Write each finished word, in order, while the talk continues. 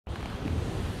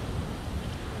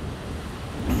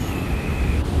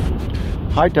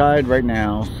High tide right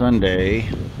now, Sunday.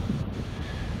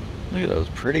 Look at those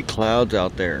pretty clouds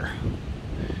out there.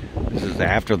 This is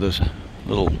after this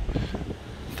little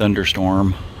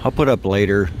thunderstorm. I'll put up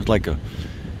later. It's like a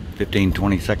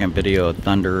 15-20 second video of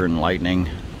thunder and lightning.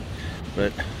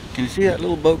 But can you see that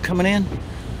little boat coming in?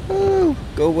 Woo!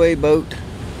 Go away, boat.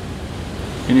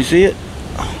 Can you see it?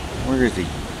 Where is he?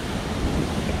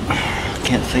 I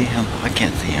can't see him. I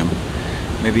can't see him.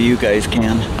 Maybe you guys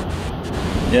can.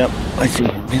 Yep, I see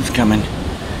him. He's coming.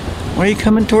 Why are you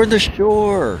coming toward the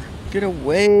shore? Get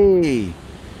away.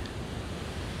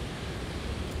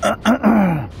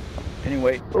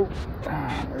 Anyway, oh,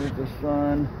 there's the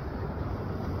sun.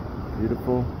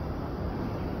 Beautiful.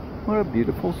 What a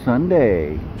beautiful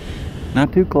Sunday.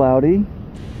 Not too cloudy.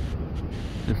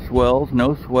 The swells,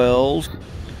 no swells.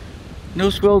 No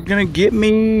swells gonna get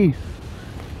me.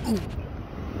 Ooh.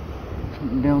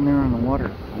 Something down there on the water.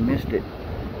 I missed it.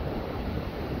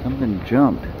 Something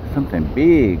jumped. Something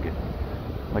big.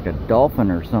 Like a dolphin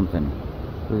or something.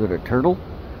 Was it a turtle?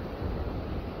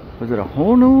 Was it a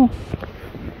honu?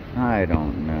 I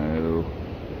don't know.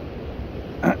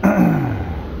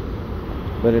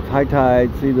 But it's high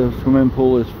tide. See, the swimming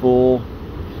pool is full.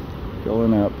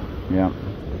 Filling up. Yeah.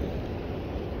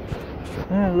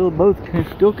 Ah, little boat's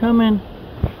still coming.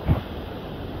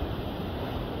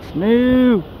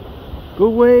 No! Go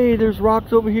away! There's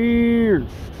rocks over here!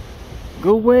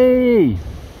 Go away!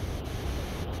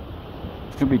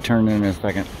 He'll be turning in a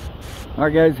second.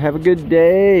 Alright guys, have a good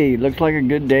day. Looks like a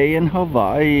good day in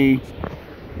Hawaii.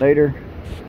 Later.